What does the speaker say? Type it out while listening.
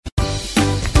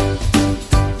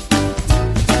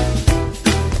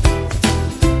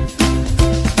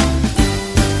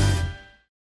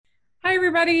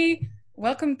everybody.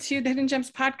 Welcome to the Hidden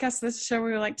Gems podcast. This is a show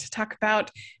where we like to talk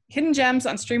about hidden gems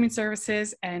on streaming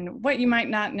services and what you might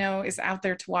not know is out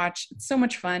there to watch. It's so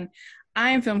much fun.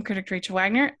 I am film critic Rachel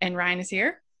Wagner, and Ryan is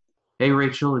here. Hey,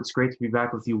 Rachel. It's great to be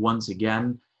back with you once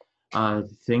again.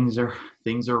 Things are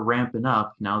ramping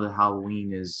up now that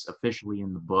Halloween is officially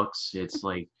in the books. It's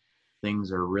like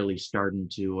things are really starting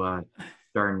to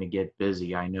get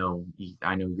busy. I know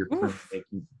you're currently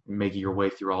making your way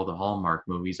through all the Hallmark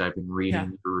movies. I've been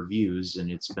reading the reviews,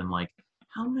 and it's been like,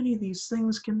 how many of these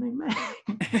things can they make?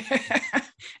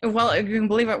 Well, if you can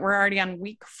believe it, we're already on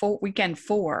weekend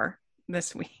 4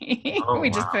 this week. Oh,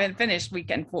 just finished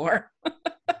weekend 4.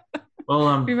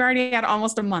 Well, we've already had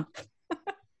almost a month.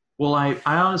 Well, I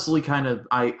honestly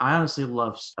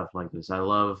love stuff like this. I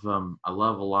love a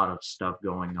lot of stuff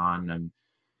going on. I'm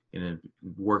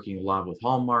working a lot with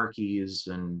Hallmarkies,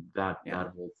 and that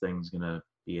whole thing's gonna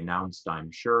be announced,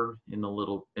 I'm sure, on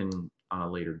a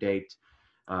later date.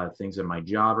 Things at my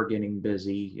job are getting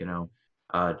busy.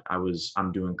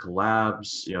 I'm doing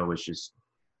collabs. It's just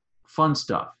fun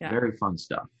stuff. Yeah. Very fun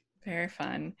stuff. Very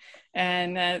fun.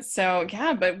 And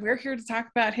but we're here to talk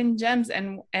about hidden gems,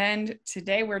 and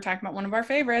today we're talking about one of our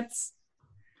favorites.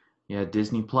 Yeah,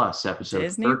 Disney Plus episode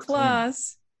Disney 13.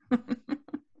 Plus.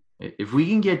 If we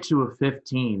can get to a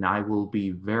 15, I will be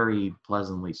very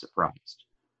pleasantly surprised.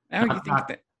 Oh,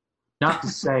 not to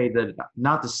say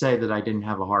that I didn't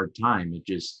have a hard time. It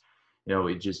just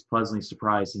pleasantly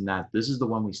surprised in that this is the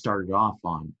one we started off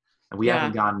on. And we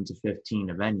haven't gotten to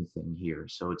 15 of anything here.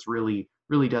 So it's really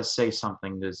does say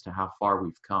something as to how far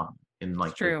we've come in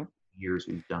the years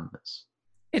we've done this.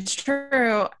 It's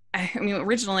true. I mean,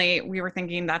 originally we were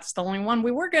thinking that's the only one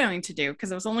we were going to do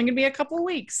because it was only going to be a couple of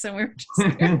weeks. So we were just...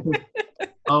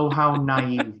 Oh, how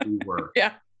naive we were.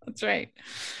 Yeah, that's right.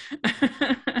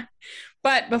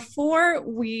 But before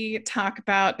we talk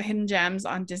about the hidden gems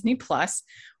on Disney Plus,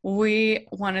 we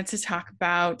wanted to talk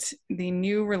about the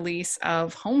new release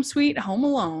of Home Sweet Home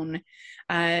Alone.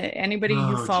 Anybody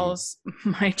who follows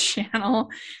my channel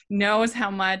knows how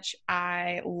much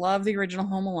I love the original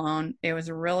Home Alone. It was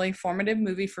a really formative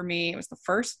movie for me. It was the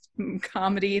first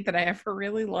comedy that I ever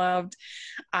really loved.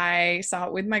 I saw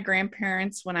it with my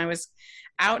grandparents when I was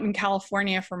out in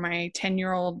California for my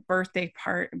 10-year-old birthday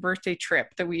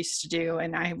trip that we used to do,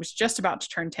 and I was just about to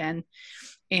turn 10.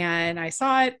 And I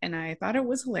saw it and I thought it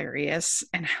was hilarious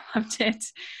and I loved it.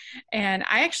 And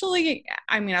I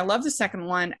love the second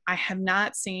one. I have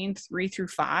not seen 3 through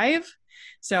 5.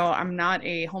 So I'm not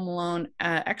a Home Alone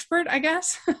expert, I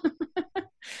guess.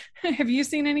 Have you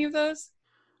seen any of those?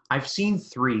 I've seen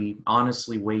 3,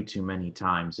 honestly, way too many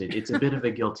times. It's a bit of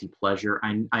a guilty pleasure.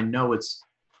 I know it's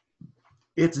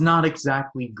not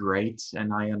exactly great,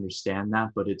 and I understand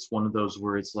that, but it's one of those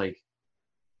where it's like,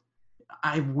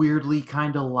 I weirdly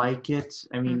kind of like it.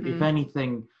 I mean, if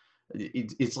anything,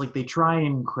 it's like they try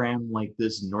and cram like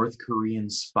this North Korean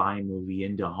spy movie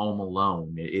into Home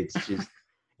Alone. It's just,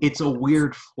 it's a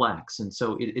weird flex. And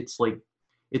so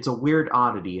it's a weird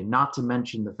oddity. And not to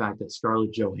mention the fact that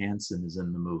Scarlett Johansson is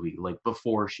in the movie, like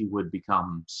before she would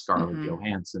become Scarlett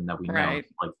Johansson that we know,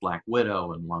 like Black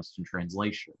Widow and Lost in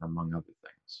Translation, among other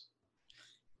things.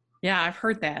 Yeah, I've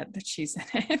heard that she's in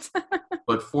it.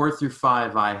 But 4 through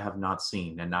 5, I have not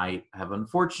seen. And I have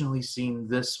unfortunately seen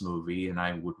this movie, and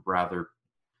I would rather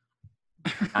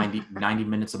 90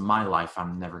 minutes of my life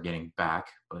I'm never getting back.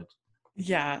 But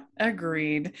yeah,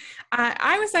 agreed.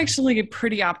 I was actually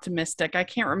pretty optimistic. I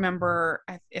can't remember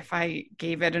if I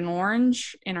gave it an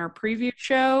orange in our preview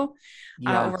show.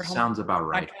 Yeah, sounds about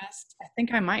right. I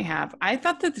think I might have. I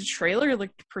thought that the trailer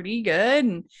looked pretty good,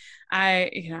 and I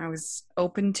was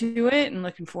open to it and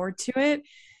looking forward to it.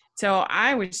 So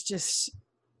I was just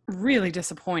really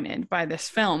disappointed by this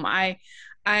film.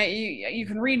 You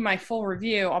can read my full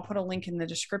review. I'll put a link in the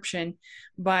description,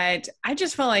 but I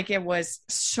just felt like it was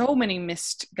so many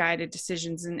misguided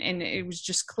decisions. And it was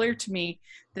just clear to me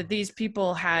that these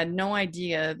people had no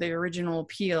idea the original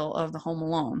appeal of the Home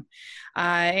Alone.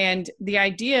 And the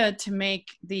idea to make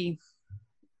the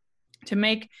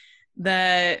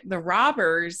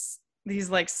robbers, these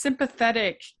like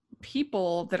sympathetic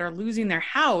people that are losing their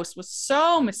house, was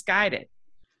so misguided.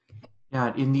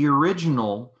 Yeah, in the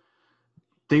original,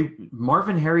 Marv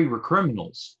and Harry were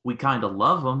criminals. We kind of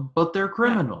love them, but they're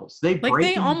criminals. Yeah.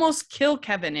 They almost kill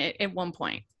Kevin at one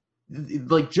point.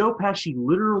 Like Joe Pesci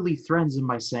literally threatens him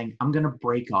by saying, "I'm going to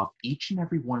break off each and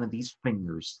every one of these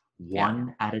fingers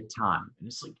one at a time." And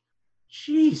it's like,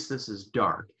 geez, this is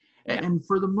dark. Yeah. And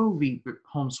for the movie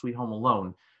Home Sweet Home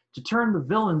Alone, to turn the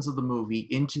villains of the movie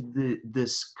into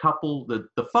this couple,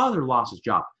 the father lost his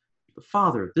job. The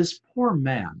father, this poor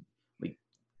man, like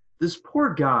this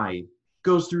poor guy,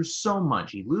 goes through so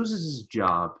much. He loses his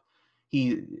job.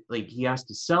 He has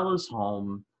to sell his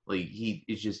home. Like he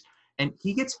is just, and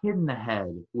he gets hit in the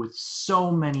head with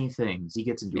so many things. He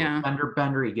gets into a Yeah. fender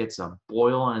bender. He gets a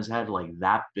boil on his head like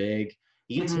that big.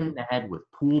 He gets hit Hmm. in the head with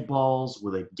pool balls,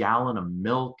 with a gallon of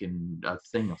milk and a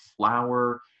thing of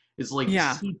flour. It's like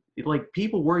Yeah. like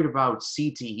people worried about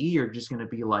CTE are just gonna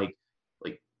be like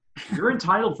you're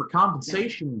entitled for Yeah.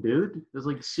 compensation, dude. It's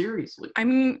like seriously. I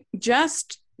mean,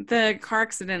 just the car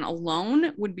accident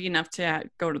alone would be enough to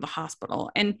go to the hospital.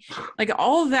 And like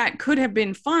all of that could have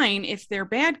been fine if they're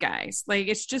bad guys. Like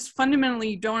it's just fundamentally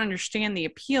you don't understand the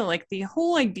appeal. Like the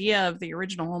whole idea of the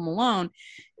original Home Alone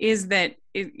is that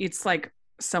it's like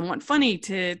somewhat funny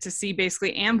to see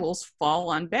basically ambles fall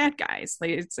on bad guys.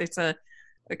 Like it's a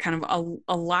kind of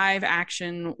a live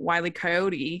action Wile E.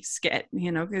 Coyote skit,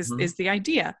 you know, Mhm. is the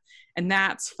idea. And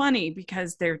that's funny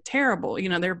because they're terrible, you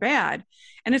know, they're bad.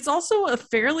 And it's also a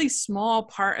fairly small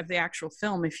part of the actual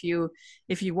film. If you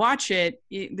watch it,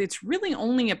 it's really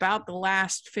only about the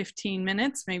last 15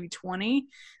 minutes, maybe 20,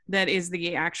 that is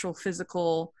the actual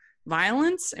physical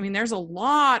violence. I mean, there's a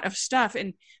lot of stuff,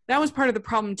 and that was part of the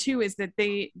problem too, is that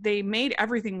they made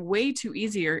everything way too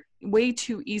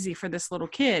easy for this little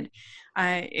kid.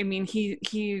 I mean,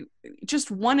 he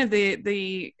just one of the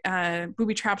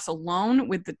booby traps alone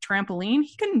with the trampoline,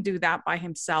 he couldn't do that by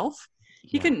himself.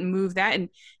 He Yeah. couldn't move that, and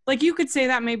like you could say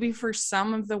that maybe for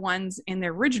some of the ones in the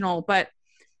original, but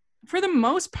for the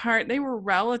most part, they were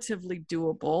relatively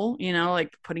doable, you know,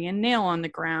 like putting a nail on the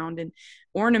ground and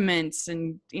ornaments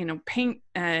and, you know, paint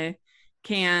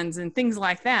cans and things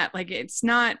like that. Like it's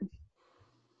not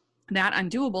that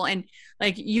undoable. And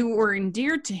like you were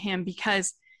endeared to him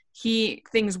because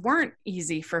things weren't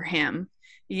easy for him.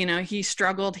 You know, he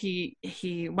struggled.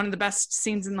 One of the best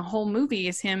scenes in the whole movie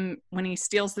is him when he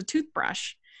steals the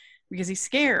toothbrush because he's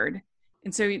scared,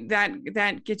 and so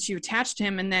that gets you attached to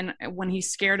him. And then when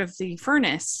he's scared of the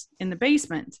furnace in the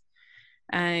basement,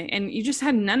 and you just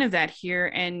had none of that here.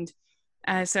 And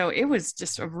so it was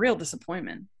just a real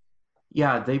disappointment.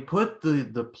 Yeah, they put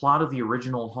the plot of the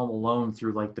original Home Alone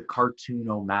through like the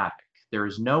cartoon-o-matic. There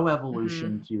is no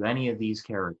evolution Hmm. to any of these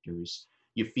characters.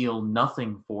 You feel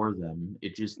nothing for them.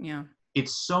 Yeah.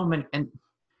 It's so many. And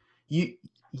you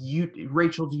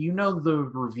Rachel, do you know the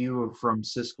review from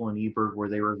Siskel and Ebert where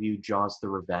they reviewed Jaws: The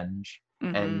Revenge?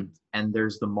 Hmm. And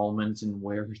there's the moment in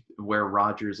where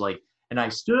Roger's like, and I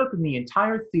stood up in the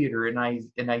entire theater and I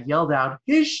yelled out,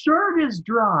 "His shirt is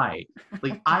dry!"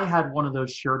 Like I had one of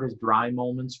those shirt is dry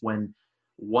moments when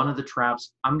one of the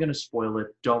traps, I'm gonna spoil it,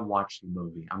 don't watch the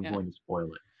movie. I'm Yeah. going to spoil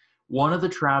it. One of the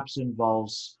traps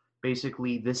involves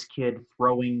basically this kid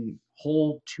throwing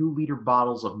whole 2-liter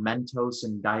bottles of Mentos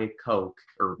and Diet Coke,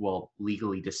 or well,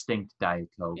 legally distinct Diet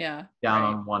Coke, Yeah. down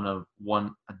Right. on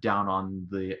one down on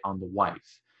the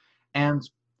wife. And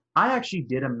I actually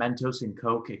did a Mentos and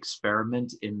Coke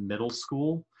experiment in middle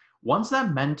school. Once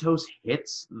that Mentos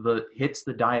hits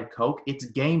the Diet Coke, it's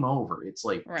game over. It's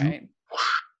like, Right.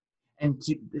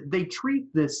 they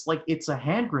treat this like it's a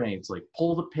hand grenade. It's like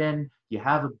pull the pin, you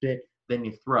have a bit, then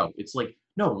you throw. It's like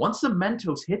no, once the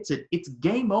Mentos hits it, it's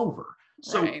game over.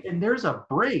 So Right. and there's a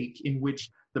break in which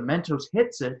the Mentos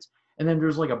hits it, and then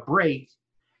there's like a break,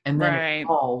 and then it Right.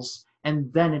 falls,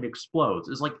 and then it explodes.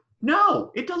 It's like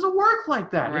no, it doesn't work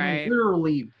like that. And I Right.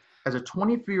 literally, as a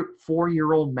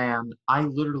 24-year-old man, I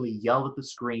literally yelled at the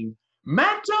screen,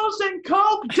 Mentos and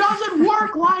Coke doesn't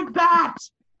work like that.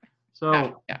 Yeah.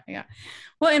 So Yeah. Yeah.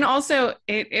 Well, and also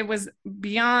it was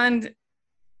beyond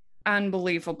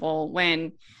unbelievable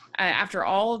when after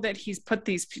all that he's put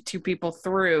these two people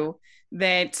through,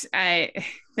 that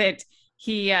that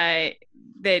he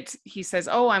that he says,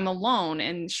 "Oh, I'm alone,"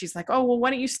 and she's like, "Oh, well,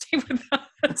 why don't you stay with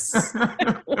us?"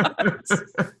 Like, what?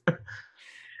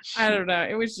 I don't know.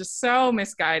 It was just so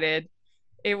misguided.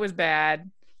 It was bad.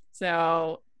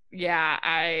 So yeah,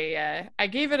 I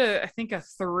gave it I think a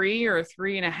 3 or a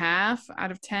 3.5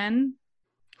 out of 10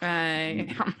 you,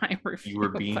 on my you review, were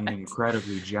being but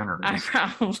incredibly I generous.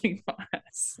 probably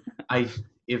was. I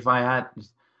if I had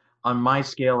on my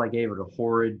scale I gave it a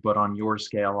horrid, but on your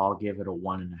scale I'll give it a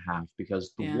 1.5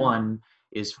 because the Yeah. one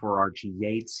is for Archie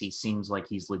Yates. He seems like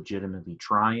he's legitimately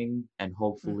trying, and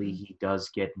hopefully Hmm. he does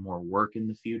get more work in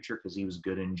the future because he was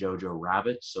good in Jojo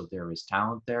Rabbit, so there is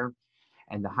talent there.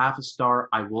 And the half a star,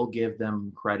 I will give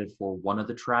them credit for one of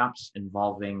the traps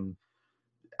involving,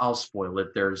 I'll spoil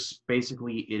it. There's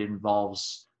basically it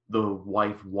involves the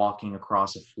wife walking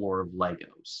across a floor of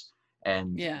Legos,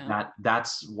 and Yeah.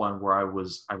 that's one where I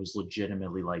was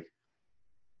legitimately like,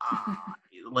 ah,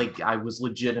 like I was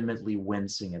legitimately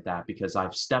wincing at that because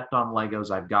I've stepped on Legos,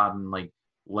 I've gotten like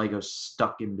Legos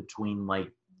stuck in between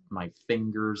like my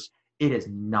fingers. It is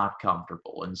not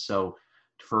comfortable. And so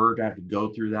for her to have to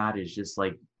go through that is just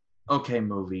like, okay,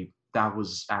 movie, that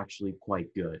was actually quite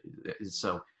good.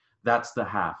 So that's the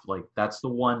half. Like that's the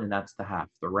one and that's the half.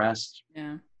 The rest,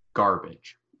 Yeah.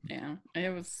 garbage. Yeah,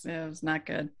 it was not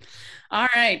good. All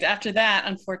right, after that,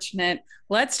 unfortunate,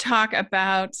 let's talk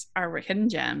about our hidden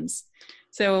gems.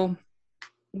 So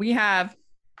we have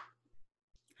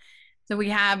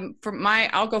for my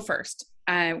I'll go first.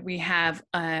 We have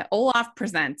Olaf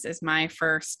Presents is my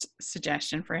first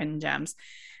suggestion for hidden gems.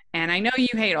 And I know you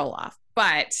hate Olaf,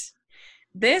 but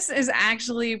this is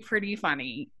actually pretty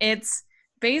funny. It's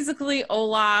basically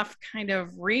Olaf kind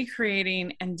of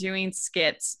recreating and doing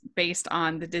skits based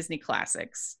on the Disney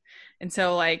classics. And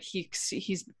so like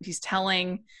he's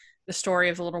telling the story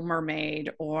of the Little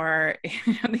Mermaid or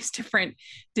these different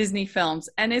Disney films.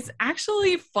 And it's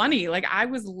actually funny. Like I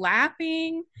was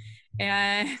laughing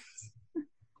and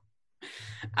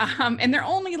and they're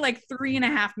only like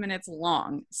 3.5 minutes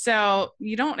long. So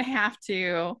you don't have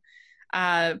to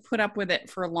put up with it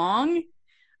for long.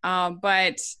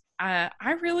 But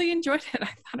I really enjoyed it. I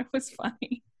thought it was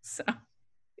funny. So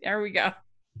there we go.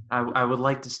 I would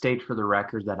like to state for the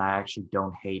record that I actually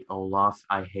don't hate Olaf.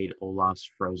 I hate Olaf's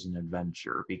Frozen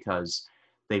Adventure because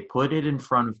they put it in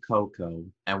front of Coco,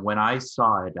 and when I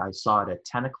saw it at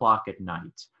 10 o'clock at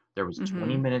night. There was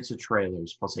 20 minutes of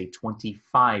trailers plus a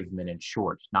 25-minute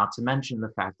short, not to mention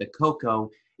the fact that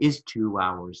Coco is 2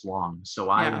 hours long. So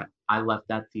I left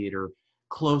that theater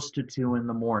close to 2 in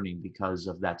the morning because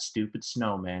of that stupid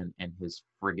snowman and his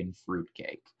friggin'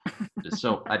 fruitcake.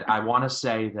 So I want to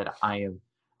say that I'm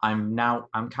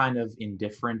kind of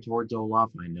indifferent towards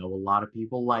Olaf. I know a lot of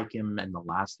people like him, and the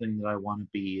last thing that I want to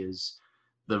be is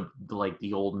the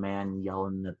old man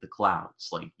yelling at the clouds.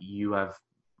 Like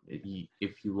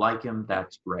if you like him,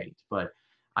 that's great. But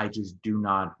I do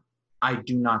not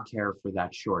care for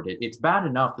that short. It's bad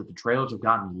enough that the trailers have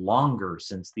gotten longer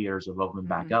since theaters have opened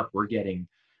back up. We're getting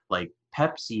like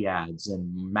Pepsi ads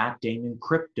and Matt Damon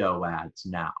crypto ads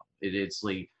now. It's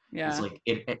like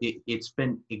it's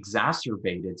been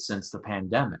exacerbated since the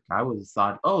pandemic. I would have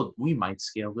thought, oh, we might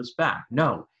scale this back.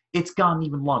 No, it's gone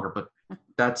even longer, but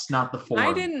that's not the forum.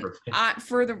 I didn't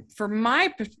for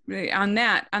my on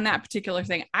that particular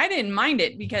thing. I didn't mind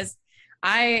it because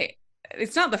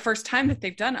it's not the first time that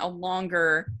they've done a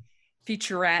longer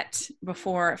featurette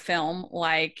before a film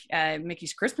like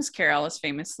Mickey's Christmas Carol is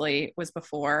famously was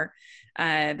before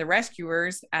The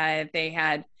Rescuers. They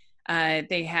had the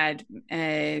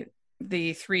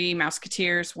Three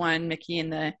Mouseketeers one, Mickey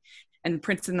and the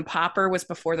Prince and the Pauper was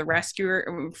before The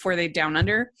Rescuer, before they Down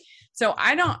Under. So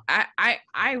I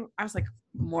was like,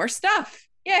 more stuff.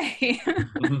 Yay.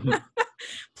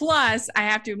 Plus, I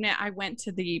have to admit, I went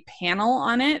to the panel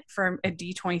on it for a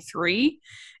D23.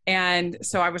 And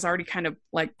so I was already kind of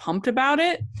like pumped about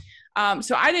it.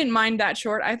 So I didn't mind that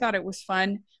short. I thought it was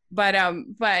fun. But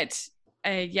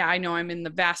yeah, I know I'm in the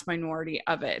vast minority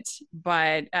of it.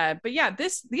 But yeah,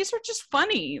 these are just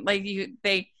funny. Like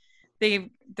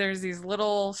there's these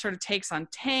little sort of takes on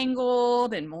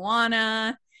Tangled and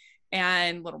Moana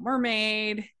and Little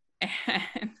Mermaid.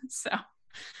 And so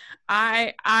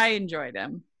I enjoyed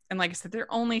them. And like I said,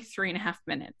 they're only 3.5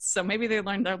 minutes. So maybe they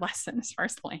learned their lesson as far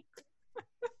as length.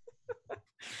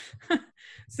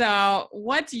 So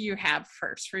what do you have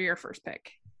first for your first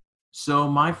pick? So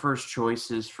my first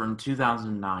choice is from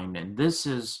 2009. And this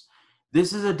is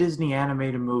a Disney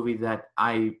animated movie that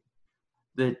I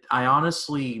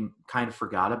honestly kind of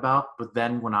forgot about. But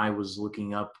then when I was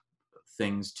looking up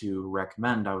things to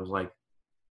recommend, I was like,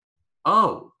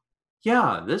 oh,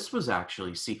 yeah, this was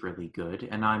actually secretly good,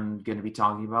 and I'm going to be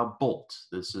talking about Bolt.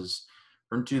 This is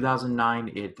from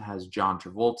 2009. It has John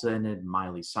Travolta in it,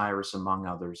 Miley Cyrus, among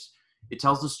others. It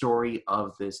tells the story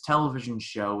of this television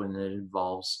show, and it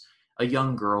involves a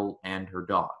young girl and her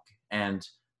dog. And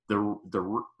the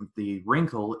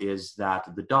wrinkle is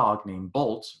that the dog, named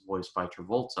Bolt, voiced by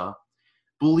Travolta,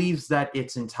 believes that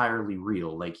it's entirely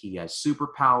real. Like, he has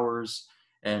superpowers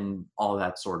and all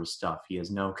that sort of stuff. He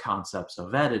has no concepts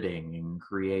of editing and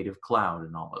Creative Cloud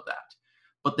and all of that.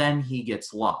 But then he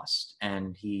gets lost,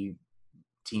 and he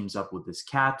teams up with this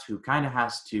cat who kind of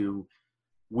has to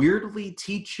weirdly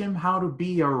teach him how to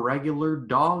be a regular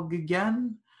dog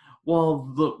again,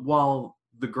 while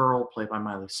the girl, played by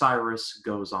Miley Cyrus,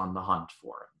 goes on the hunt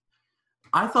for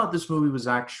him. I thought this movie was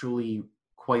actually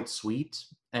quite sweet,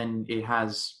 and it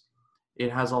has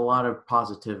a lot of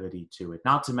positivity to it.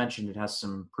 Not to mention it has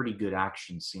some pretty good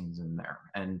action scenes in there.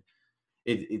 And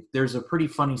there's a pretty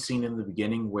funny scene in the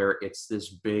beginning where it's this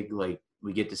big, like,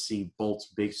 we get to see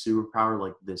Bolt's big superpower,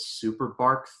 like this super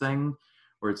bark thing,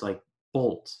 where it's like,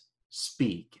 Bolt,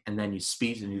 speak, and then you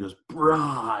speak and he goes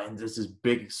brah, and there's this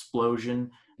big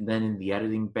explosion, and then in the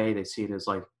editing bay they see it as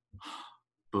like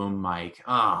boom mic,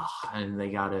 and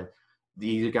they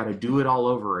either gotta do it all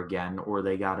over again, or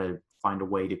they gotta find a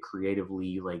way to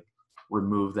creatively like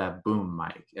remove that boom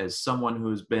mic. As someone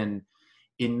who's been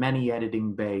in many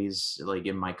editing bays, like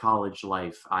in my college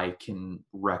life, I can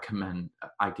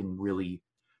really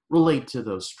relate to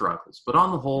those struggles. But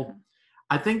on the whole,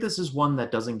 I think this is one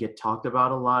that doesn't get talked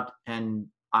about a lot, and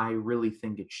I really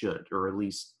think it should, or at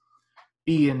least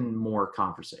be in more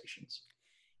conversations.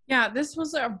 Yeah, this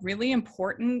was a really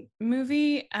important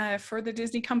movie for the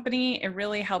Disney company. It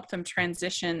really helped them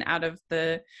transition out of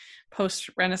the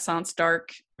post-Renaissance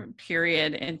dark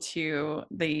period into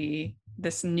the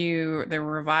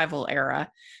revival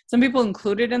era. Some people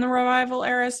include it in the revival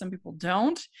era, some people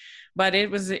don't, but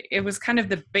it was kind of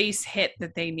the base hit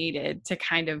that they needed to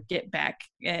kind of get back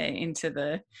into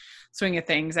the swing of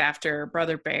things after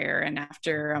Brother Bear and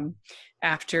after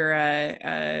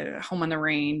Home on the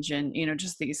Range, and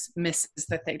just these misses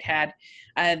that they'd had.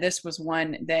 This was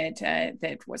one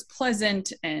that was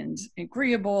pleasant and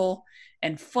agreeable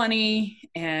and funny,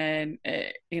 and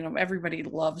everybody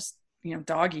loves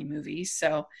doggy movies,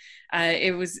 so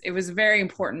it was a very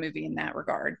important movie in that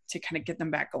regard to kind of get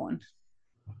them back going.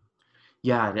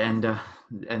 Yeah, and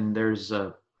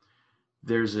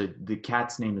the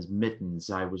cat's name is Mittens.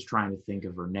 I was trying to think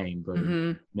of her name, but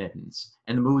Mittens.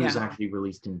 And the movie was actually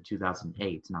released in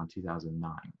 2008, not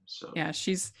 2009. So yeah,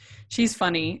 she's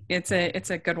funny. It's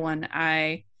a good one.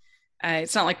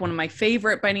 It's not like one of my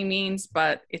favorite by any means,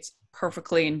 but it's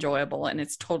perfectly enjoyable, and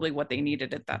it's totally what they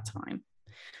needed at that time.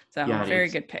 So yeah, very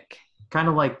good pick. Kind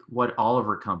of like what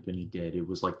Oliver Company did. It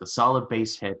was like the solid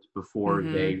base hit before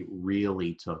they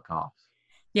really took off.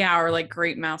 Yeah, or like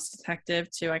Great Mouse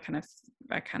Detective too. I kind of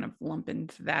lump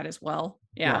into that as well.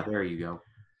 Yeah, there you go.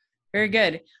 Very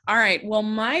good. All right. Well,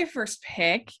 my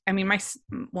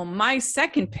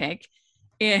second pick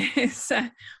is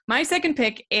the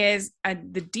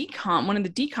DCOM, one of the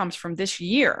DCOMs from this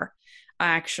year.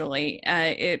 Actually,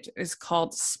 it is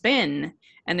called Spin,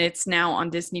 and it's now on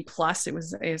Disney Plus. It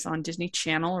was on Disney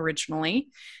Channel originally,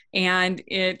 and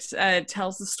it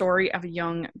tells the story of a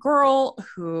young girl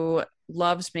who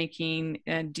loves making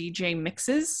DJ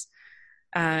mixes.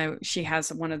 She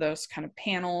has one of those kind of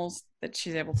panels that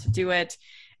she's able to do it,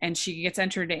 and she gets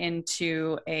entered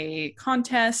into a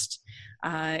contest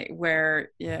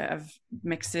of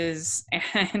mixes,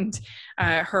 and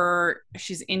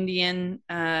she's Indian,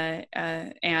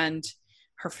 and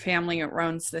her family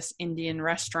runs this Indian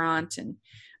restaurant,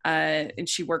 and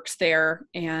she works there,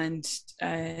 and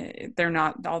they're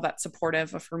not all that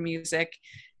supportive of her music,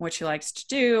 what she likes to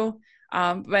do.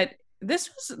 But this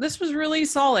was really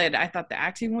solid. I thought the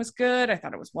acting was good. I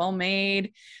thought it was well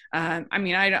made.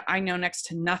 I know next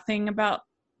to nothing about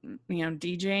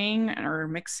DJing or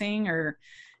mixing, or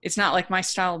it's not like my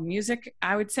style of music,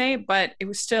 I would say, but it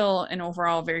was still an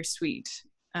overall very sweet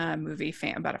movie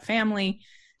about a family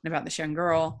and about this young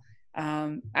girl.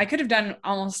 I could have done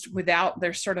almost without.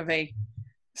 There's sort of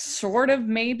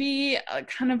maybe a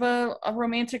kind of a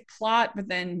romantic plot, but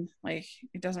then like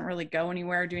it doesn't really go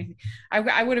anywhere or do anything.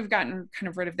 I would have gotten kind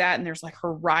of rid of that, and there's like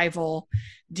her rival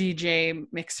DJ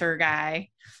mixer guy.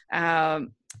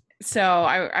 So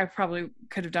I probably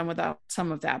could have done without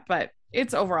some of that, but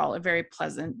it's overall a very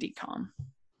pleasant DCOM.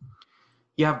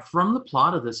 Yeah, from the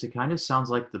plot of this, it kind of sounds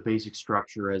like the basic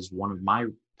structure as one of my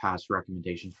past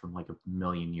recommendations from like a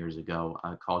million years ago,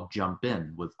 called Jump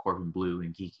In with Corbin Bleu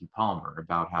and Keke Palmer,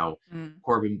 about how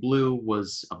Corbin Bleu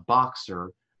was a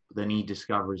boxer, but then he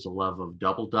discovers a love of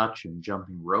double dutch and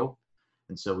jumping rope,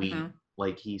 and so he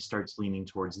starts leaning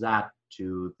towards that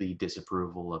to the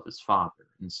disapproval of his father,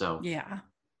 and so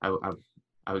I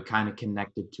would kind of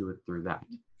connect it to it through that.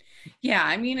 Yeah,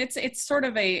 I mean it's sort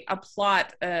of a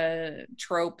plot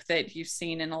trope that you've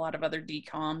seen in a lot of other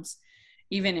DCOMs,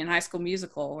 even in High School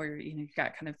Musical, where you've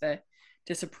got kind of the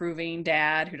disapproving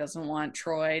dad who doesn't want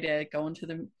Troy to go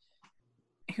into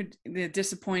the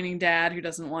disappointing dad who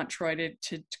doesn't want Troy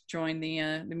to join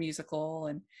the musical,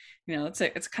 and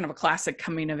it's kind of a classic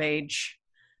coming of age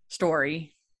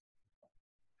story.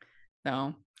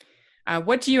 So,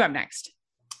 what do you have next?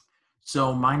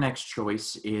 So my next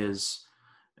choice is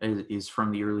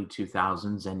from the early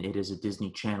 2000s, and it is a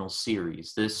Disney Channel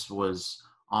series. This was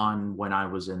on when I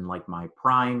was in like my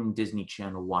prime Disney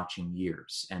Channel watching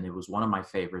years, and it was one of my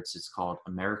favorites. It's called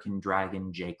American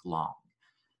Dragon Jake Long.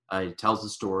 It tells the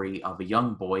story of a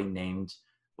young boy named,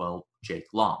 Jake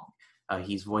Long.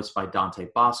 He's voiced by Dante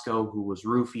Bosco, who was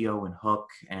Rufio in Hook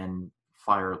and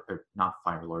Prince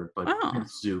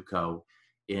Zuko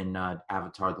in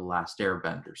Avatar: The Last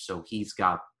Airbender, so he's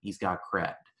got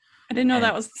cred. I didn't know And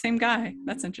that was the same guy.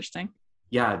 That's interesting.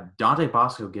 yeah, Dante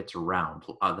Bosco gets around.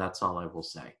 That's all I will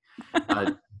say.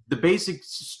 Uh, the basic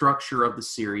structure of the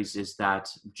series is that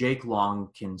Jake Long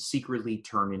can secretly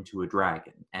turn into a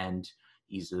dragon, and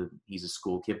he's a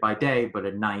school kid by day, but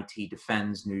at night he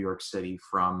defends New York City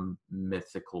from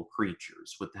mythical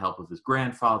creatures with the help of his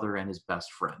grandfather and his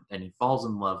best friend. And he falls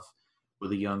in love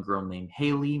with a young girl named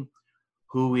Haley,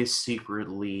 who is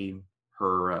secretly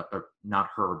not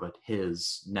her, but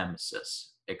his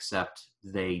nemesis, except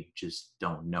they just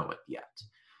don't know it yet.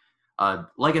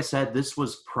 Like I said, this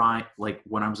was prime, like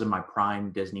when I was in my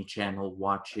prime Disney Channel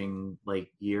watching like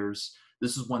years.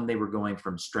 This is when they were going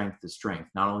from strength to strength.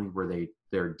 Not only were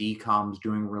their DComs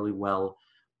doing really well,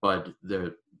 but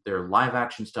their live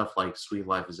action stuff like Sweet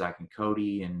Life of Zack and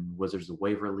Cody and Wizards of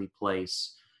Waverly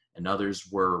Place and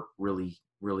others were really,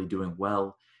 really doing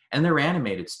well. And their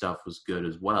animated stuff was good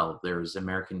as well. There's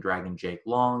American Dragon Jake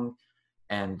Long,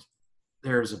 and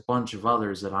there's a bunch of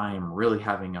others that I am really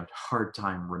having a hard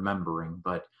time remembering,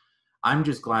 but I'm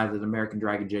just glad that American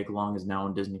Dragon Jake Long is now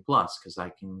on Disney Plus because I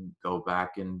can go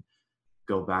back and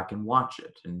watch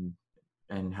it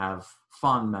and have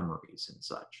fond memories and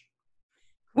such.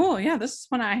 Cool. Yeah, this is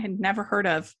one I had never heard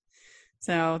of.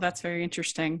 So that's very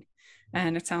interesting.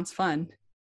 And it sounds fun.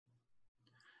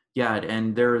 Yeah,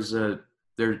 and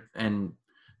and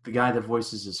the guy that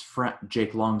voices his friend,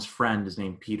 Jake Long's friend, is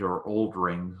named Peter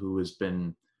Oldring, who's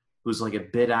like a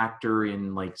bit actor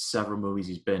in like several movies.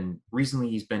 He's been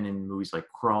in movies like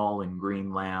Crawl and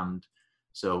Greenland.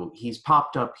 So he's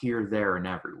popped up here, there, and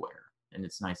everywhere, and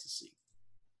it's nice to see.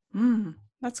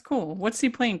 That's cool. What's he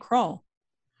playing Crawl?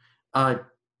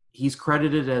 He's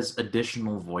credited as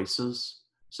additional voices,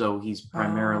 so he's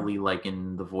primarily like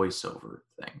in the voiceover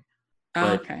thing.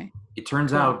 But okay. It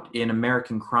turns out in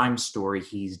American Crime Story,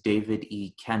 he's David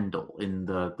E. Kendall in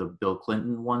the Bill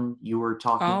Clinton one you were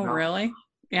talking about. Oh, really?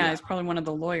 Yeah, he's probably one of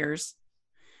the lawyers.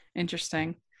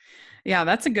 Interesting. Yeah,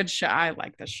 that's a good show. I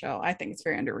like this show. I think it's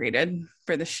very underrated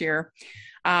for this year.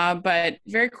 But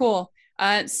very cool.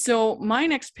 So my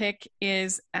next pick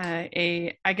is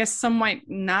I guess some might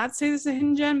not say this is a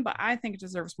hidden gem, but I think it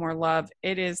deserves more love.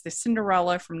 It is the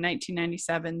Cinderella from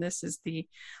 1997. This is the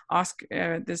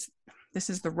Oscar. This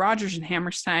is the Rodgers and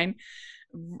Hammerstein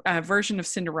version of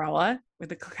Cinderella with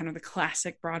the kind of the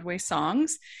classic Broadway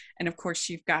songs. And of course,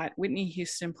 you've got Whitney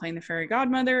Houston playing the fairy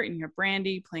godmother, and you have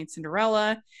Brandy playing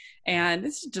Cinderella. And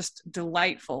this is just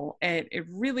delightful. It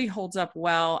really holds up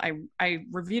well. I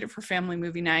reviewed it for Family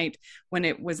Movie Night when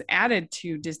it was added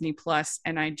to Disney Plus,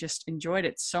 and I just enjoyed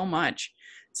it so much.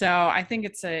 So I think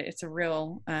it's a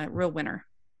real winner.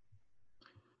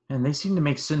 And they seem to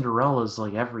make Cinderellas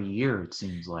like every year, it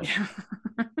seems like.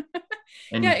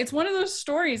 And yeah, it's one of those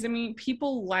stories. I mean,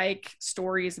 people like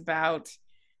stories about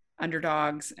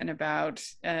underdogs and about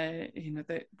the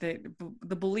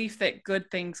belief that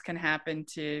good things can happen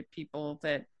to people,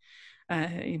 that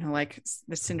like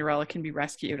the Cinderella can be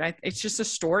rescued. It's just a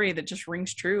story that just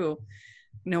rings true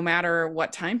no matter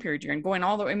what time period you're in, going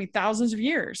all the way, I mean, thousands of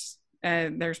years.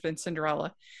 There's been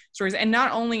Cinderella stories, and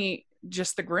not only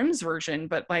just the Grimm's version,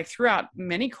 but like throughout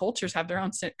many cultures have their own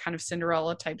kind of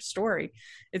Cinderella type story.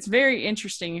 It's very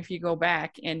interesting if you go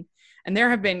back, and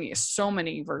there have been so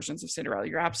many versions of Cinderella.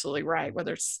 You're absolutely right.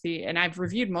 Whether it's and I've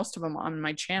reviewed most of them on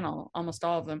my channel, almost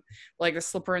all of them. Like The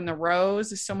Slipper and the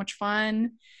Rose is so much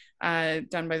fun,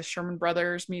 done by the Sherman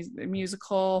Brothers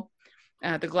musical.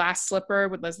 The Glass Slipper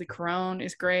with Leslie Caron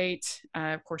is great.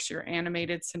 Of course, your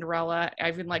animated Cinderella. I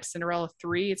even like Cinderella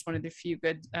 3. It's one of the few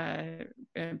good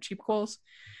cheapquels.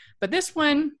 But this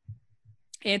one,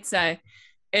 it's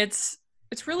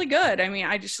really good. I mean,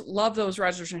 I just love those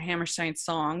Rodgers and Hammerstein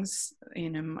songs,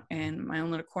 and My Own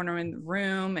Little Corner in the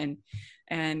Room and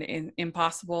in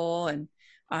Impossible, and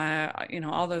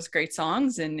all those great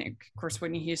songs. And of course,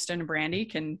 Whitney Houston and Brandy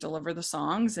can deliver the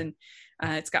songs, and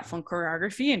it's got fun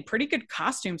choreography and pretty good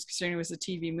costumes considering it was a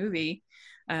TV movie.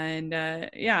 And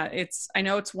I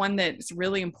know it's one that's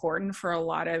really important for a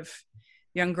lot of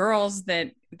young girls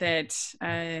that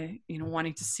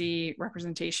wanting to see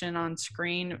representation on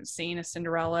screen. Seeing a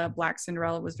Cinderella, Black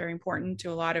Cinderella, was very important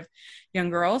to a lot of young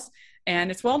girls,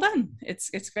 and it's well done.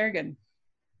 It's very good.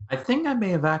 I think I may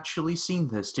have actually seen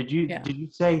this. Did you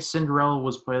say Cinderella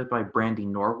was played by Brandy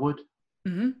Norwood?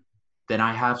 Mm-hmm. Then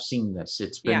I have seen this.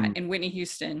 It's been and Whitney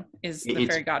Houston is the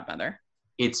fairy godmother.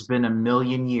 It's been a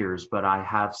million years, but I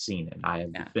have seen it. I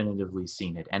have definitively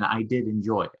seen it, and I did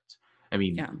enjoy it. I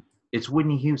mean, it's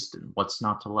Whitney Houston. What's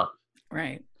not to love?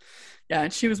 Right. Yeah,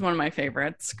 she was one of my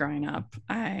favorites growing up.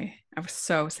 I was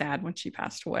so sad when she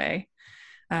passed away.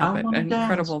 I But want to an dance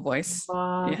incredible with voice.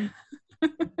 Yeah. somebody,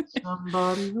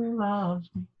 somebody who loves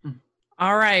me.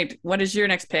 All right. What is your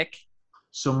next pick?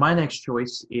 So my next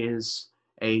choice is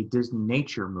a Disney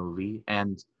nature movie,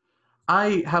 and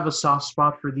I have a soft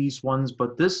spot for these ones,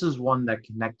 but this is one that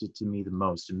connected to me the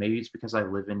most. And maybe it's because I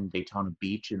live in Daytona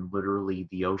Beach and literally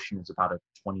the ocean is about a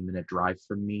 20-minute drive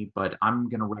from me, but I'm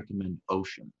going to recommend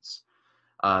Oceans.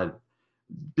 Uh,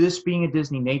 this being a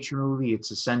Disney nature movie,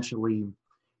 it's essentially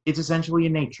a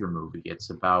nature movie.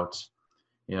 It's about,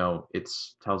 it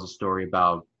tells a story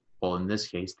about, well, in this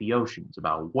case, the oceans,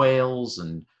 about whales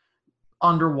and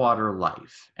underwater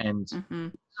life. And Hmm.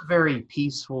 a very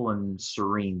peaceful and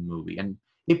serene movie, and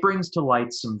it brings to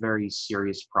light some very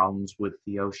serious problems with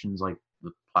the oceans, like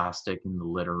the plastic and the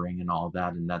littering and all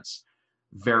that, and that's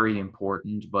very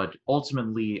important. But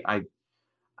ultimately, I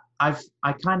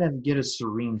kind of get a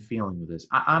serene feeling with this.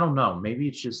 I don't know, maybe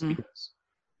it's just Hmm. because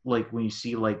like when you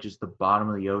see like just the bottom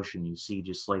of the ocean, you see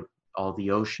just like all the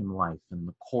ocean life and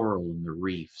the coral and the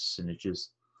reefs, and it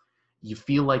just you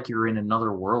feel like you're in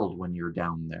another world when you're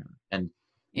down there. And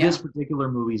this Yeah.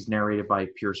 particular movie is narrated by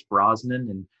Pierce Brosnan,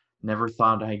 and never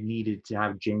thought I needed to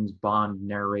have James Bond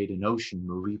narrate an ocean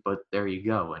movie, but there you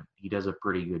go, and he does a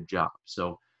pretty good job.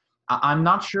 So I'm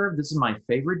not sure if this is my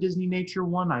favorite Disney nature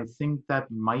one. I think that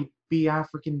might be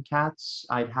African Cats.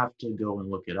 I'd have to go and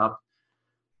look it up,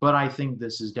 but I think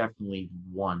this is definitely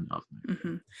one of my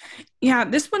Hmm. Yeah,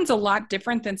 this one's a lot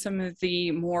different than some of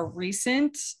the more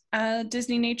recent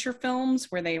Disney nature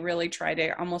films where they really try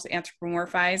to almost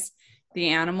anthropomorphize the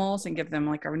animals and give them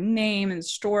like a name and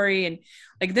story. And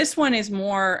like this one is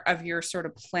more of your sort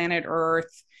of planet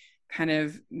Earth kind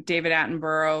of David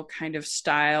Attenborough kind of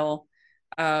style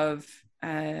of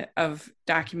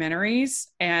documentaries.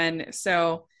 And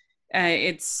so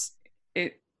it's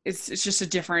just a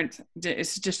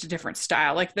different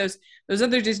style. Like those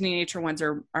other Disney nature ones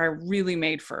are really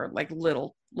made for like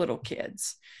little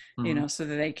kids, Mhm. so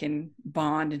that they can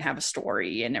bond and have a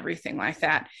story and everything like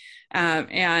that.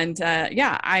 And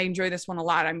yeah, I enjoy this one a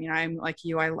lot. I mean, I'm like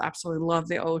you, I absolutely love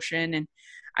the ocean, and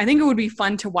I think it would be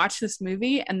fun to watch this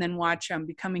movie and then watch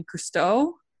Becoming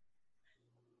Cousteau,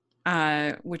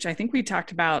 which I think we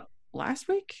talked about last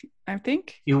week. I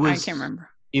think It I can't was remember.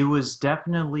 it was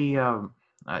definitely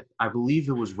I believe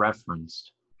it was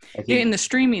referenced. I Yeah, think in the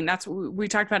streaming, that's what we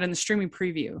talked about in the streaming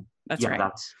preview. That's yeah, right.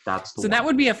 that's the So that one.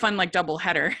 would be a fun like double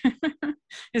header,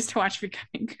 is to watch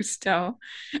Becoming Cousteau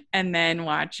and then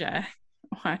watch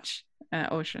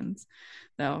Oceans.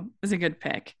 So it's a good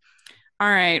pick. All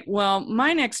right. Well,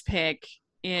 my next pick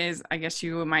is, I guess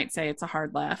you might say it's a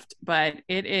hard left, but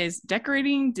it is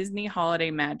Decorating Disney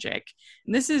Holiday Magic.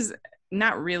 And this is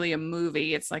not really a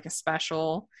movie, it's like a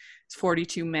special. It's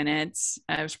 42 minutes.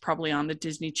 It was probably on the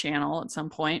Disney Channel at some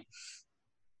point.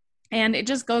 And it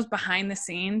just goes behind the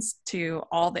scenes to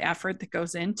all the effort that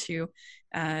goes into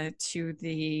to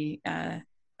the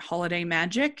holiday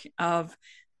magic of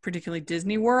particularly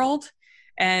Disney World.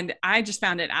 And I just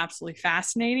found it absolutely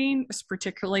fascinating,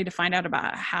 particularly to find out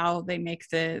about how they make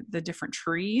the different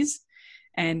trees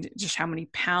and just how many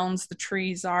pounds the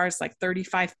trees are. It's like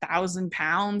 35,000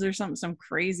 pounds or something, some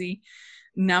crazy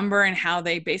number, and how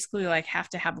they basically like have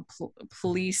to have a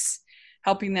police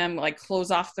helping them like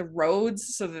close off the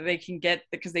roads so that they can get,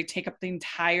 because they take up the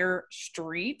entire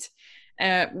street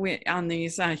on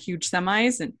these huge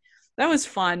semis. And that was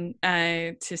fun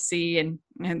to see, and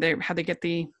how they get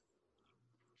the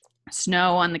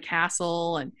snow on the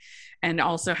castle, and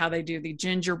also how they do the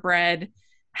gingerbread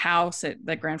house at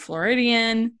the Grand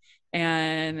Floridian.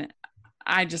 And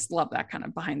I just love that kind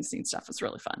of behind the scenes stuff. It's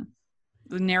really fun.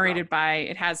 Narrated by,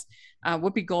 it has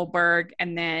Whoopi Goldberg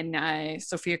and then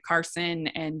Sophia Carson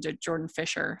and Jordan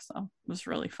Fisher. So it was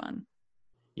really fun.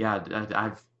 Yeah,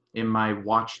 I've in my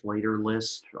watch later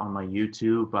list on my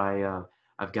YouTube,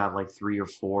 I've got like three or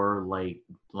four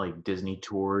like Disney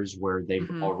tours where they've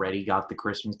Mm-hmm. already got the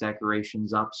Christmas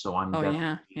decorations up, so I'm Oh yeah,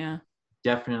 definitely yeah.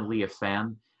 definitely a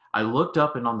fan. I looked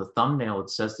up and on the thumbnail it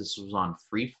says this was on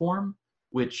Freeform,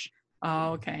 which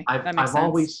Oh, okay, I've that makes I've sense.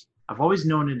 always I've always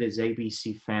known it as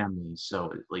ABC Family,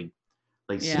 so like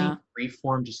seeing Yeah,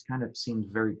 Freeform just kind of seems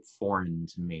very foreign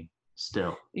to me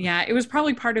still. yeah. It was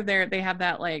probably part of their. They have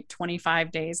that like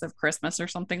 25 days of Christmas or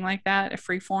something like that, a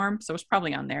free form. So it's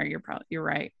probably on there. You're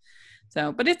right.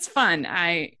 So, but it's fun.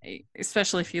 I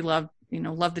especially if you love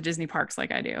the Disney parks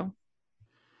like I do.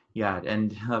 Yeah,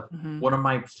 and Mm-hmm. one of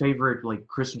my favorite like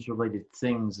Christmas related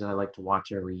things that I like to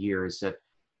watch every year is that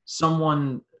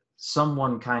someone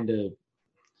someone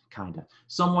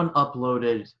someone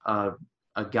uploaded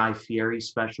a Guy Fieri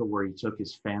special where he took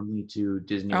his family to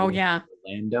Disney Oh World yeah.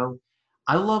 Orlando.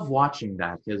 I love watching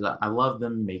that because I love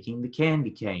them making the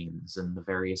candy canes and the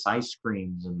various ice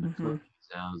creams and the Hmm. cookies.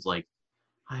 And I was like,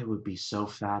 I would be so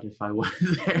fat if I was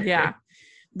Yeah. there.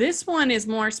 This one is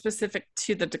more specific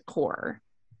to the decor,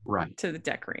 Right. to the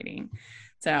decorating.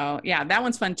 So yeah, that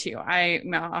one's fun too.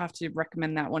 I'll have to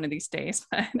recommend that one of these days.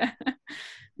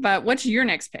 But what's your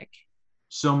next pick?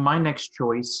 So my next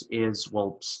choice is,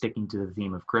 well, sticking to the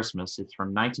theme of Christmas. It's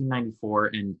from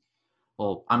 1994, and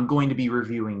well, I'm going to be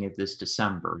reviewing it this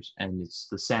December, and it's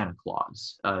The Santa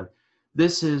Claus.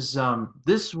 This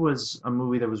was a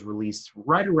movie that was released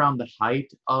right around the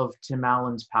height of Tim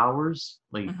Allen's powers.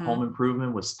 Like Hmm. Home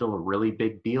Improvement was still a really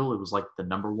big deal. It was like the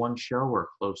number one show or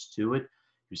close to it.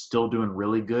 He was still doing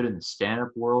really good in the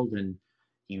stand-up world, and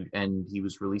he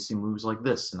was releasing movies like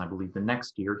this. And I believe the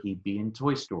next year he'd be in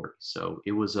Toy Story. So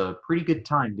it was a pretty good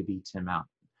time to be Tim Allen.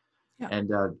 Yeah.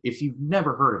 And if you've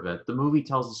never heard of it, the movie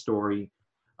tells the story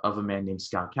of a man named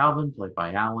Scott Calvin, played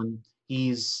by Alan.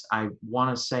 He's, I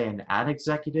want to say, an ad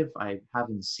executive. I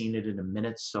haven't seen it in a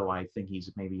minute, so I think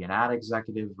he's maybe an ad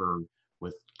executive or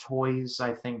with toys,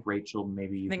 I think. Rachel,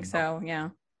 maybe I you think can help. so. Yeah.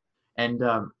 And,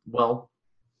 well,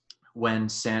 when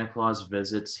Santa Claus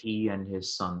visits he and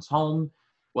his son's home,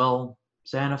 well,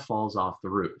 Santa falls off the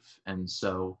roof. And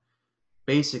so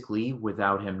basically,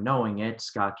 without him knowing it,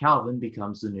 Scott Calvin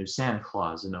becomes the new Santa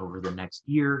Claus. And over the next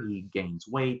year, he gains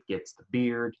weight, gets the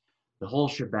beard, the whole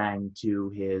shebang, to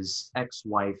his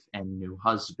ex-wife and new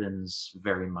husband's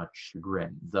very much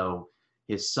chagrin, though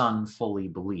his son fully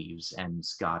believes and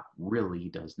Scott really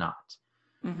does not.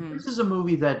 Hmm. This is a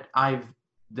movie that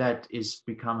is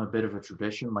become a bit of a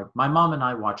tradition. Like my mom and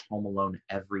I watch Home Alone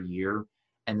every year,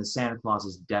 and the Santa Claus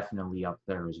is definitely up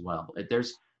there as well.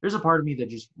 There's a part of me that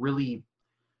just really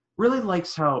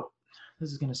likes how,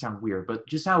 this is going to sound weird, but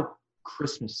just how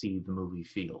Christmassy the movie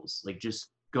feels. Like just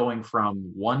going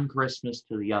from one Christmas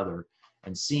to the other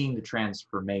and seeing the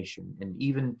transformation. And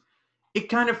even it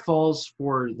kind of falls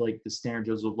for like the standard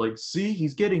jokes of like, see,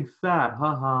 he's getting fat,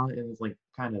 haha, and it's like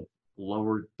kind of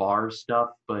lowered bar stuff.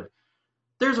 But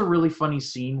there's a really funny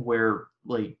scene where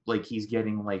he's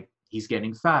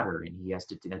getting fatter and he has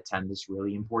to attend this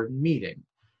really important meeting,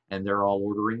 and they're all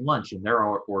ordering lunch and they're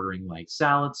all ordering like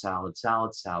salad,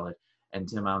 and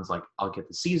Tim Allen's like, I'll get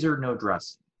the Caesar, no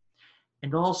dressing,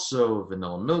 and also a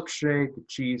vanilla milkshake, a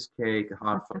cheesecake, a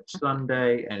hot fudge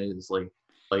sundae, and it's like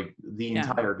the Yeah.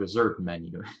 entire dessert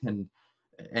menu.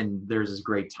 And there's this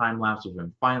great time lapse of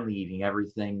him finally eating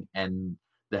everything, and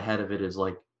the head of it is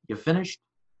like, you finished?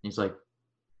 And he's like,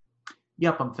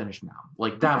 yep, I'm finished now.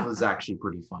 Like that was actually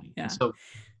pretty funny. And Yeah. so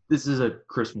this is a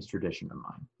Christmas tradition of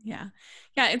mine. Yeah.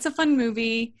 Yeah. It's a fun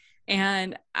movie.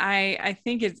 And I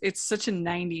think it's such a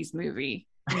 90s movie,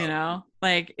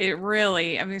 like it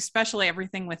really, I mean, especially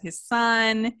everything with his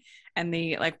son and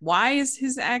the like, why is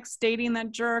his ex dating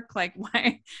that jerk? Like,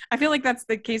 why? I feel like that's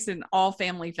the case in all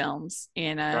family films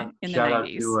in the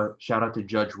 90s. Shout out to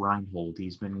Judge Reinhold.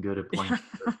 He's been good at playing.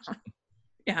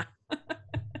 Yeah.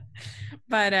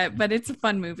 But it's a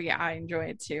fun movie. I enjoy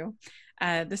it too.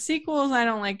 The sequels I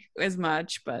don't like as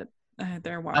much, but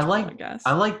they're watchable, I guess.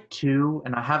 I like 2,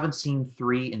 and I haven't seen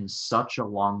 3 in such a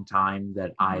long time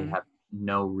that I Mhm. have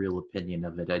no real opinion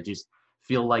of it. I just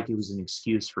feel like it was an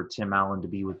excuse for Tim Allen to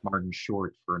be with Martin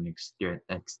Short for an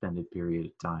extended period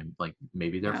of time. Like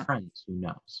maybe they're Yeah. friends. Who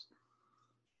knows?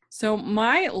 So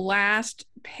my last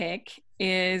pick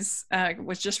was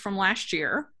just from last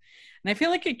year, and I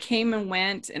feel like it came and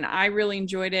went, and I really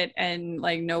enjoyed it, and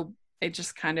like no, it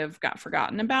just kind of got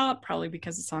forgotten about, probably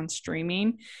because it's on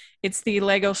streaming. It's the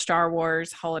Lego Star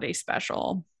Wars Holiday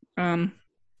Special.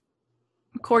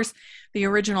 Of course, the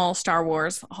original Star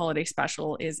Wars Holiday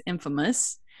Special is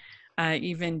infamous.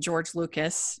 Even George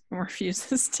Lucas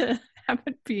refuses to have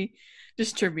it be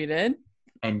distributed.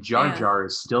 And Jar Yeah. Jar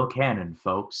is still canon,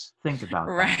 folks. Think about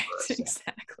that. Right, For a second.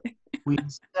 exactly. We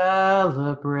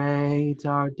celebrate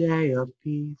our day of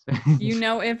peace.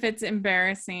 If it's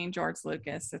embarrassing George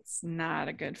Lucas, it's not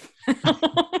a good film.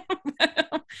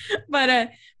 but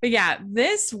yeah,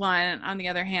 this one on the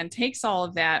other hand takes all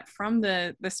of that from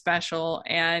the special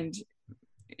and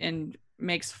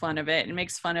makes fun of it and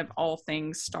makes fun of all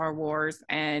things Star Wars,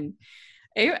 and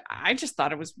I just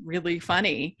thought it was really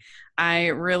funny. I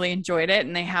really enjoyed it,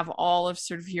 and they have all of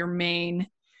sort of your main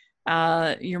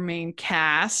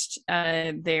cast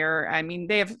there. I mean,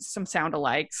 they have some sound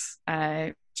alikes,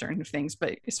 certain things,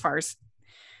 but as far as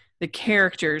the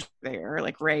characters there,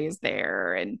 like Ray is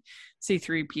there and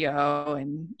C3PO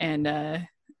and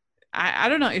I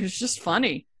don't know, it was just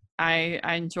funny. I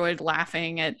enjoyed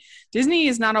laughing at Disney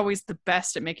is not always the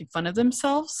best at making fun of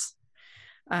themselves.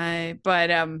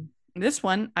 But this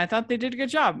one, I thought they did a good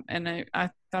job, and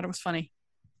I thought it was funny.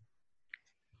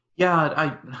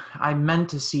 Yeah, I meant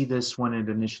to see this when it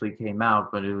initially came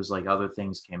out, but it was like other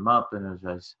things came up, and it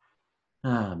was just,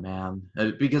 oh man,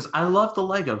 because I love the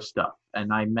Lego stuff,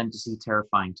 and I meant to see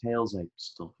Terrifying Tales. I've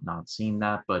still not seen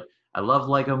that, but I love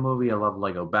Lego Movie. I love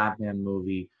Lego Batman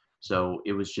movie. So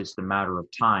it was just a matter of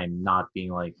time, not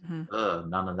being like, Hmm.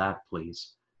 none of that,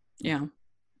 please. Yeah,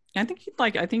 I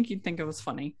think you'd think it was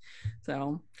funny.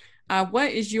 So,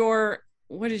 what is your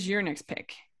next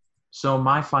pick? So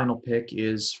my final pick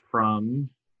is from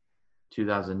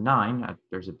 2009.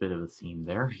 There's a bit of a theme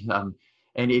there.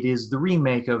 And it is the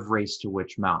remake of Race to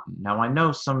Witch Mountain. Now, I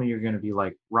know some of you are going to be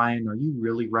like, Ryan, are you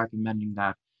really recommending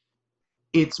that?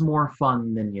 It's more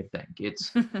fun than you think.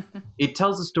 It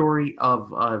tells the story of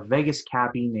a Vegas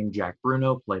cabbie named Jack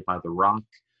Bruno, played by The Rock,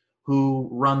 who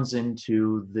runs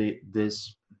into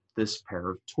this pair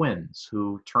of twins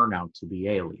who turn out to be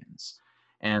aliens.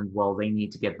 And well, they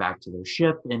need to get back to their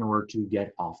ship in order to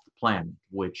get off the planet,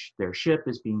 which their ship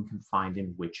is being confined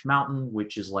in Witch Mountain,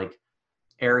 which is like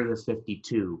Area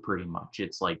 52, pretty much.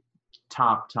 It's like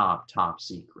top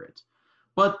secret.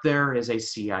 But there is a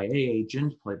CIA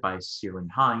agent played by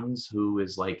Ciarán Hinds who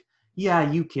is like, yeah,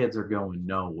 you kids are going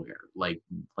nowhere, like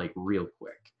real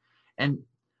quick. And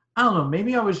I don't know,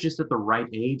 maybe I was just at the right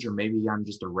age, or maybe I'm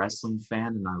just a wrestling fan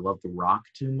and I love The Rock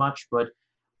too much, but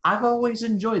I've always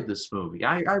enjoyed this movie.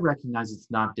 I recognize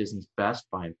it's not Disney's best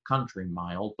by a country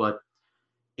mile, but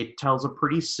it tells a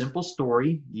pretty simple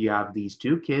story. You have these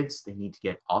two kids, they need to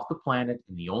get off the planet,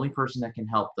 and the only person that can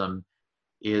help them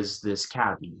is this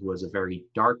cabbie who has a very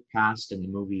dark past, and the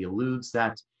movie alludes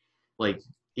that, like,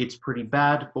 it's pretty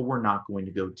bad, but we're not going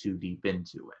to go too deep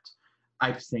into it.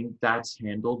 I think that's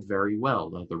handled very well.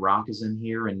 The Rock is in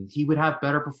here, and he would have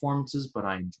better performances, but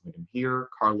I enjoyed him here.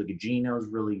 Carla Gugino is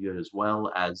really good as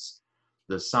well as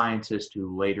the scientist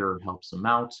who later helps him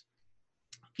out.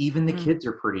 Even the Mm. kids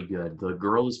are pretty good. The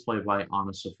girl is played by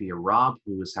Anna Sophia Robb,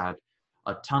 who has had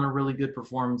a ton of really good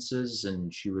performances,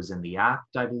 and she was in The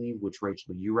Act, I believe, which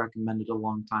Rachel, you recommended a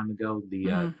long time ago,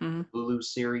 the Hmm. Hulu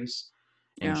series,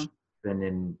 and Yeah. she's been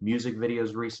in music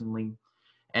videos recently.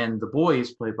 And the boy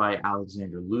is played by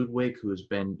Alexander Ludwig, who has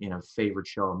been in a favorite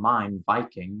show of mine,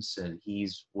 Vikings, and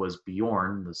he's was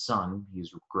Bjorn, the son.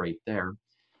 He's great there.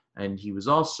 And he was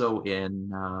also in,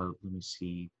 let me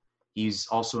see, he's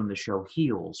also in the show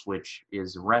Heels, which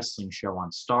is a wrestling show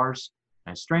on Stars.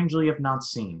 I strangely have not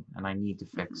seen, and I need to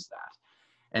Mhm. fix that.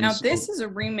 And Now, so, this is a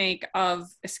remake of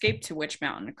Escape to Witch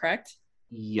Mountain, correct?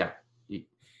 yeah,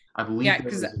 I believe Yeah, there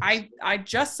because was I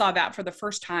just saw that for the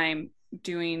first time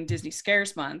doing Disney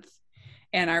Scares Month,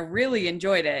 and I really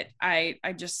enjoyed it. I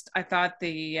thought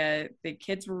the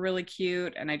kids were really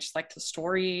cute, and I just liked the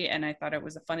story, and I thought it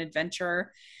was a fun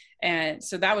adventure, and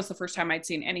so that was the first time I'd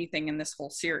seen anything in this whole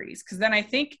series. Because then I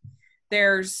think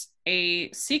there's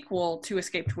a sequel to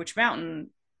Escape to Witch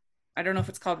Mountain. I don't know if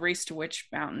it's called Race to Witch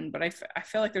Mountain, but I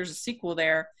feel like there's a sequel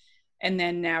there, and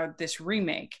then now this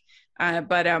remake.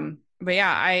 But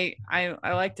yeah, I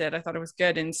liked it. I thought it was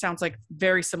good, and it sounds like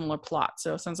very similar plot.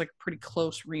 So it sounds like a pretty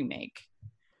close remake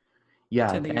to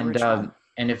yeah, the original.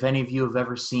 and if any of you have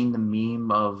ever seen the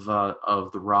meme of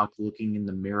The Rock looking in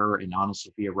the mirror and Anna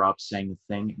Sophia Robb saying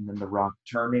a thing and then The Rock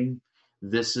turning,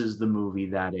 this is the movie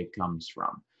that it comes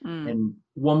from. Mm. And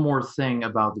one more thing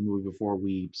about the movie before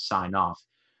we sign off.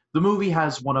 The movie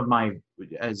has one of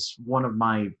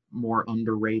my more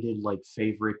underrated like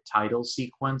favorite title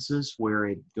sequences where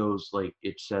it goes like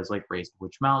it says like Race to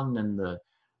Witch Mountain and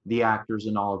the actors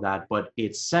and all of that, but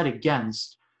it's set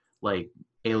against like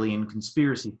alien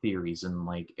conspiracy theories and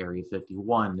like Area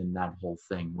 51 and that whole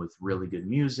thing with really good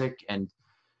music,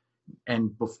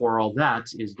 and before all that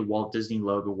is the Walt Disney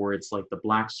logo where it's like the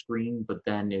black screen, but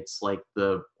then it's like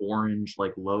the orange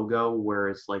like logo where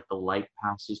it's like the light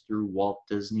passes through Walt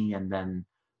Disney and then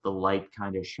the light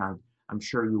kind of shines. I'm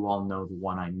sure you all know the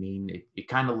one I mean. It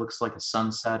kind of looks like a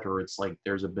sunset, or it's like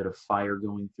there's a bit of fire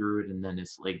going through it, and then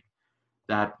it's like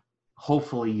that.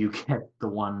 Hopefully you get the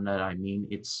one that I mean.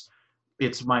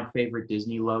 It's my favorite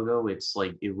Disney logo. It's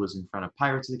like it was in front of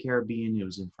Pirates of the Caribbean, it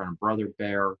was in front of Brother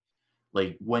Bear.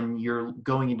 Like when you're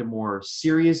going into more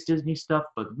serious Disney stuff,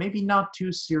 but maybe not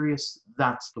too serious,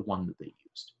 that's the one that they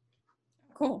used.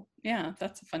 Cool. Yeah,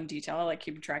 that's a fun detail. I like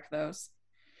keeping track of those.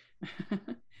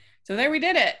 So there we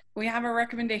did it. We have our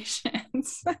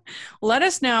recommendations. Let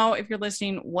us know if you're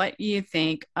listening what you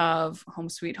think of Home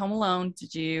Sweet Home Alone.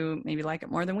 Did you maybe like it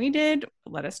more than we did?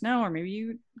 Let us know, or maybe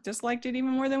you disliked it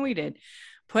even more than we did.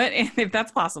 Put in, if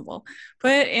that's possible,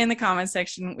 put in the comment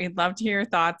section. We'd love to hear your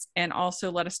thoughts, and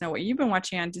also let us know what you've been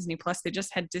watching on Disney Plus. They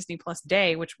just had Disney Plus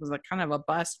Day, which was a kind of a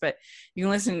bust, but you can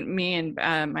listen to me and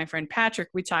my friend Patrick.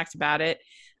 We talked about it.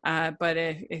 But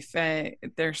if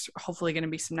there's hopefully going to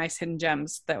be some nice hidden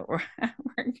gems that we're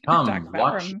going to talk Come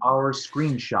about watch from. our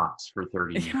screenshots for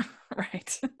 30 minutes.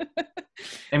 Right.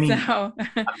 I mean, So,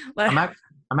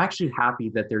 I'm actually happy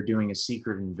that they're doing a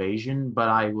secret invasion, but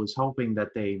I was hoping that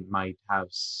they might have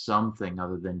something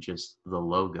other than just the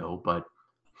logo. But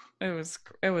it was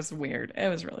weird. It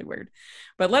was really weird.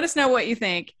 But let us know what you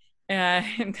think.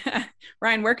 And,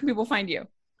 Ryan, where can people find you?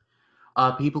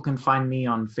 People can find me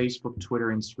on Facebook, Twitter,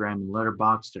 Instagram, and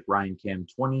Letterboxd at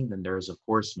RyanCam20. Then there's, of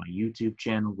course, my YouTube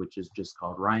channel, which is just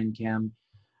called RyanCam.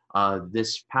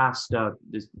 This past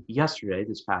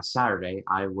Saturday,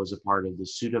 I was a part of the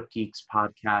Suit Up Geeks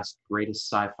podcast, greatest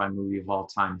sci-fi movie of all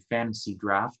time, Fantasy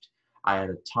Draft. I had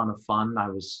a ton of fun. I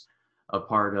was a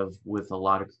part of with a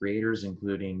lot of creators,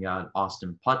 including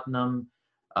Austin Putnam,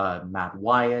 Matt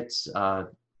Wyatt.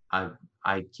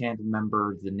 I can't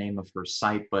remember the name of her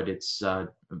site, but it's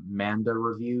Manda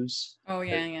Reviews. Oh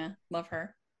yeah, love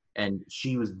her. And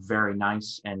she was very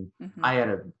nice, and Mm-hmm. I had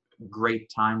a great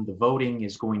time. The voting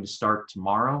is going to start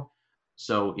tomorrow,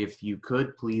 so if you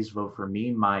could please vote for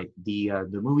me. The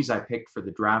movies I picked for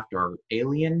the draft are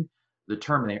Alien, The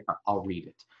Terminator. I'll read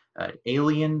it.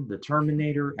 Alien, The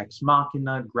Terminator, Ex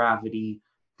Machina, Gravity,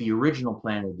 the original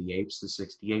Planet of the Apes, the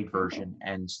 '68 version,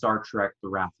 and Star Trek: The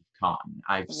Wrath of Khan.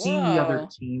 I've seen the other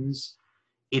teams.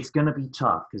 It's going to be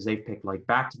tough because they've picked like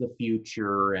Back to the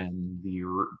Future and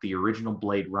the original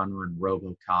Blade Runner and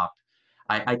RoboCop.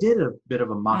 I did a bit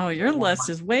of a mock. Oh, your list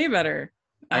is way better.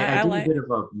 I did a bit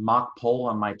of a mock poll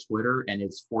on my Twitter, and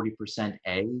it's 40%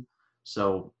 A.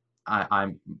 So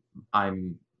I'm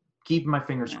keeping my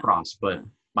fingers crossed. But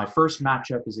my first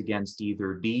matchup is against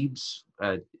either Deebs,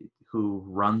 who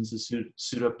runs the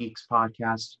Suit Up Geeks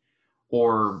podcast,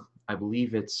 or I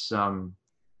believe it's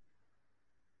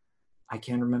I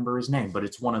can't remember his name, but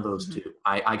it's one of those two.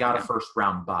 I got a first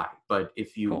round bye, but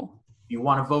if you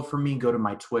want to vote for me, go to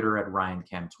my Twitter at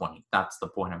RyanCam20. That's the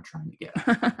point I'm trying to get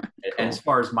at. And as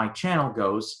far as my channel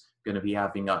goes, going to be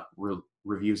having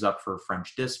reviews up for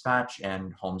French Dispatch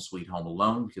and Home Sweet Home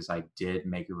Alone, because I did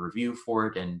make a review for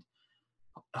it, and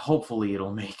hopefully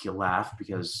it'll make you laugh,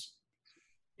 because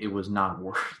it was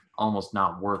almost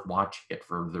not worth watching it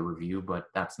for the review, but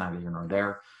that's neither here nor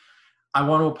there. I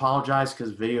want to apologize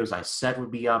because videos I said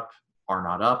would be up are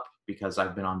not up because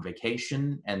I've been on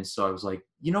vacation. And so I was like,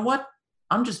 you know what?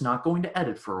 I'm just not going to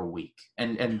edit for a week.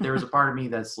 And there's a part of me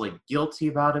that's like guilty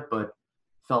about it, but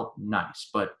felt nice.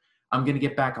 But I'm going to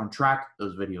get back on track.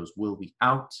 Those videos will be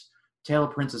out. Tale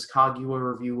of Princess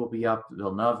Kaguya review will be up.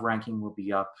 Villeneuve ranking will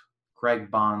be up.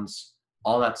 Craig Bonds,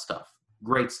 all that stuff.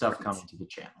 Great stuff coming to the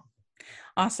channel.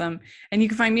 Awesome. And you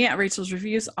can find me at Rachel's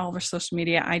Reviews, all of our social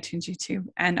media, iTunes, YouTube,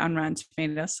 and on Rotten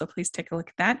Tomatoes. So please take a look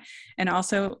at that. And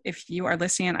also, if you are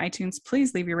listening on iTunes,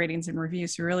 please leave your ratings and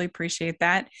reviews. We really appreciate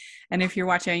that. And if you're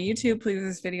watching on YouTube, please give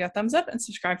this video a thumbs up and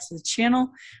subscribe to the channel.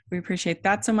 We appreciate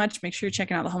that so much. Make sure you're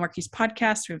checking out the Hallmarkies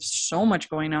podcast. We have so much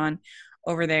going on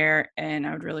over there, and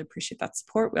I would really appreciate that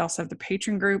support. We also have the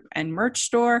Patreon group and merch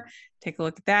store. Take a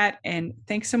look at that. And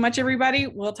thanks so much, everybody.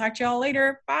 We'll talk to you all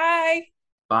later. Bye.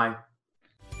 Bye.